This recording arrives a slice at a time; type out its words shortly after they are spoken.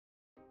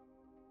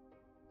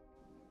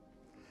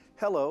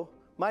Hello,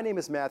 my name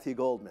is Matthew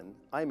Goldman.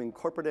 I'm in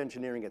corporate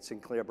engineering at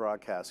Sinclair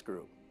Broadcast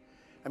Group.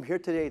 I'm here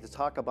today to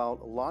talk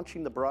about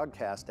launching the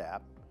Broadcast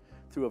app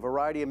through a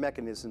variety of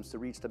mechanisms to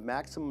reach the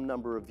maximum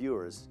number of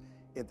viewers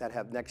that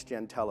have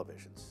NextGen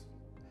televisions.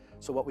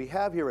 So what we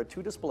have here are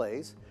two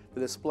displays. The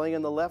display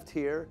on the left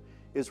here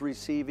is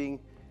receiving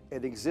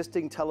an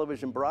existing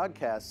television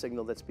broadcast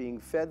signal that's being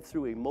fed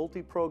through a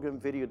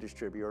multi-program video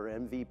distributor, or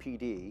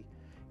MVPD.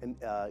 And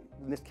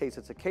in this case,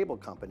 it's a cable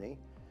company.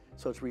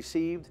 So it's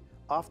received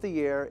off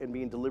the air and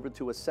being delivered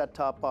to a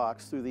set-top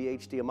box through the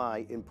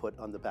HDMI input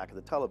on the back of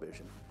the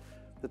television.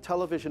 The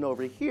television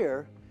over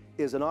here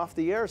is an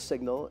off-the-air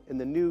signal in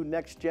the new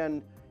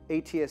NextGen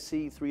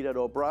ATSC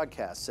 3.0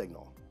 broadcast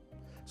signal.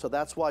 So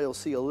that's why you'll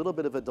see a little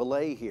bit of a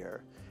delay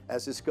here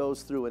as this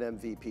goes through an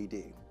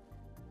MVPD.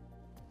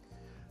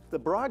 The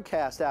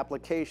broadcast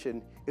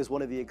application is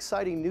one of the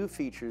exciting new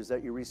features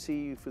that you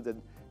receive through the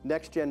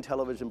NextGen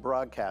television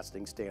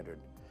broadcasting standard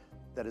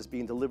that is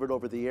being delivered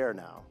over the air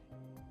now.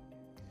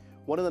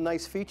 One of the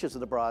nice features of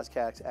the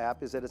Broadcast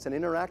app is that it's an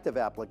interactive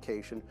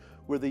application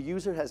where the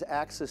user has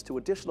access to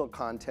additional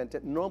content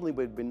that normally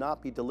would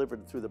not be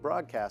delivered through the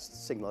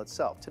broadcast signal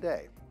itself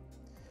today.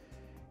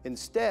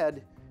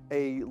 Instead,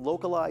 a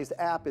localized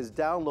app is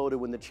downloaded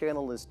when the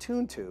channel is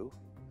tuned to,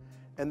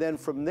 and then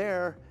from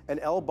there, an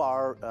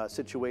L-bar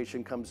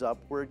situation comes up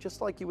where, just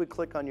like you would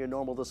click on your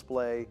normal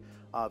display,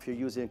 if you're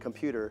using a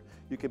computer,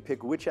 you can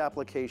pick which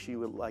application you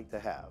would like to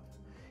have.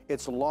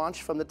 It's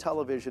launched from the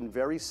television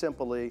very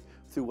simply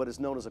through what is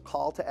known as a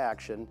call to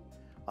action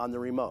on the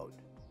remote.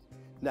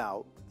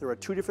 Now, there are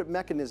two different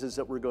mechanisms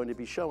that we're going to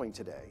be showing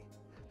today.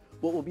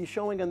 What we'll be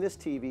showing on this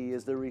TV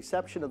is the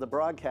reception of the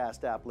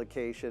broadcast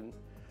application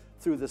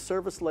through the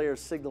service layer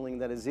signaling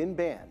that is in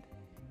band,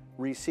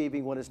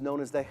 receiving what is known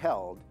as the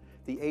HELD,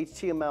 the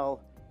HTML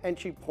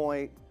entry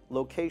point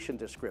location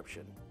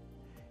description.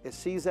 It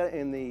sees that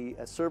in the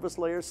service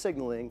layer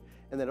signaling,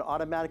 and then it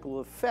automatically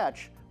will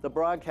fetch the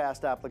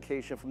broadcast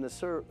application from the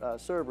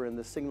server and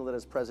the signal that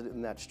is present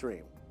in that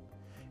stream.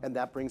 And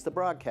that brings the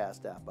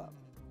broadcast app up.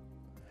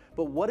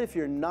 But what if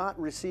you're not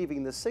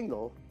receiving the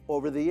signal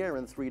over the air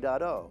in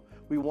 3.0?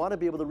 We want to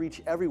be able to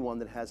reach everyone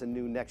that has a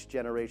new next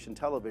generation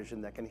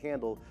television that can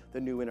handle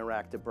the new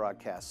interactive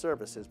broadcast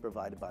services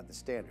provided by the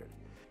standard.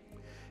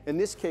 In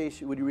this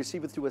case, would you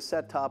receive it through a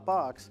set-top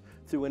box,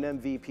 through an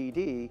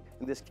MVPD,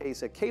 in this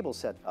case a cable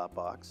set-top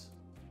box,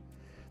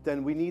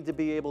 then we need to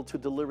be able to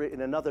deliver it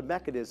in another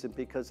mechanism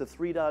because the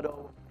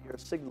 3.0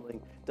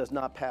 signaling does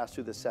not pass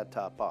through the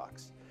set-top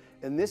box.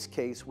 In this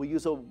case, we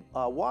use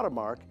a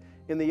watermark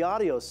in the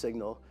audio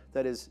signal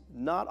that is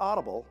not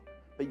audible,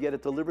 but yet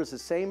it delivers the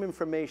same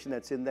information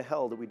that's in the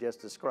HELD that we just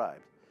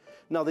described.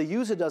 Now, the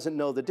user doesn't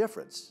know the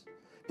difference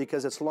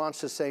because it's launched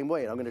the same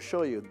way. And I'm going to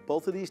show you,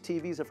 both of these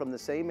TVs are from the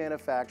same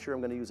manufacturer.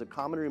 I'm going to use a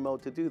common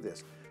remote to do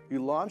this.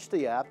 You launch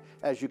the app.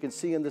 As you can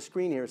see on the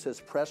screen here, it says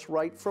press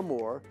right for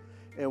more.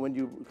 And when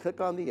you click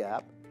on the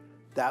app,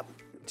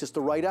 just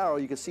the right arrow,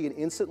 you can see it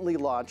instantly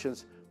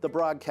launches the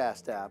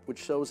broadcast app,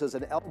 which shows as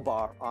an L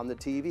bar on the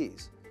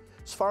TVs.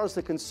 As far as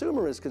the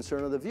consumer is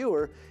concerned, or the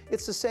viewer,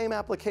 it's the same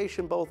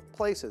application both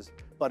places.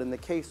 But in the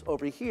case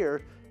over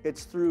here,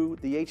 it's through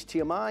the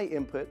HDMI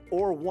input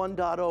or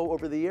 1.0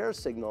 over-the-air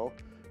signal,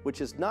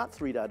 which is not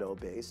 3.0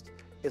 based.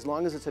 As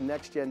long as it's a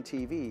NextGen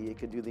TV, it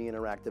can do the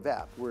interactive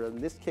app. Where in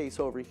this case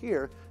over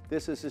here,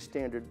 this is the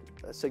standard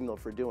signal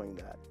for doing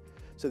that.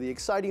 So the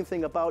exciting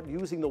thing about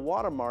using the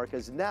watermark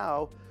is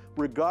now,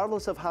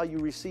 regardless of how you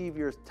receive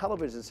your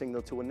television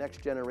signal to a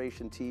next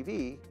generation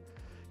TV,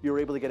 you're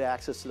able to get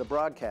access to the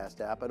broadcast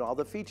app and all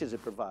the features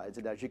it provides.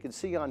 And as you can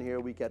see on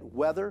here, we get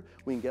weather,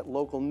 we can get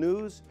local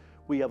news,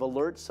 we have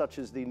alerts such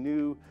as the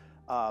new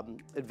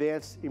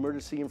advanced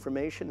emergency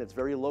information that's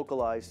very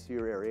localized to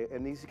your area,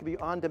 and these can be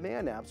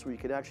on-demand apps where you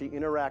can actually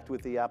interact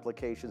with the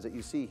applications that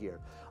you see here.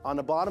 On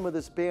the bottom of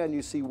this band,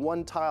 you see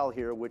one tile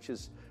here, which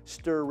is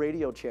stir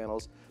radio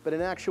channels, but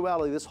in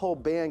actuality, this whole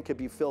band could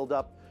be filled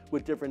up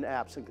with different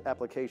apps and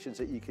applications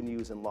that you can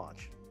use and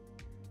launch.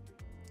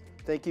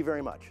 Thank you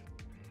very much.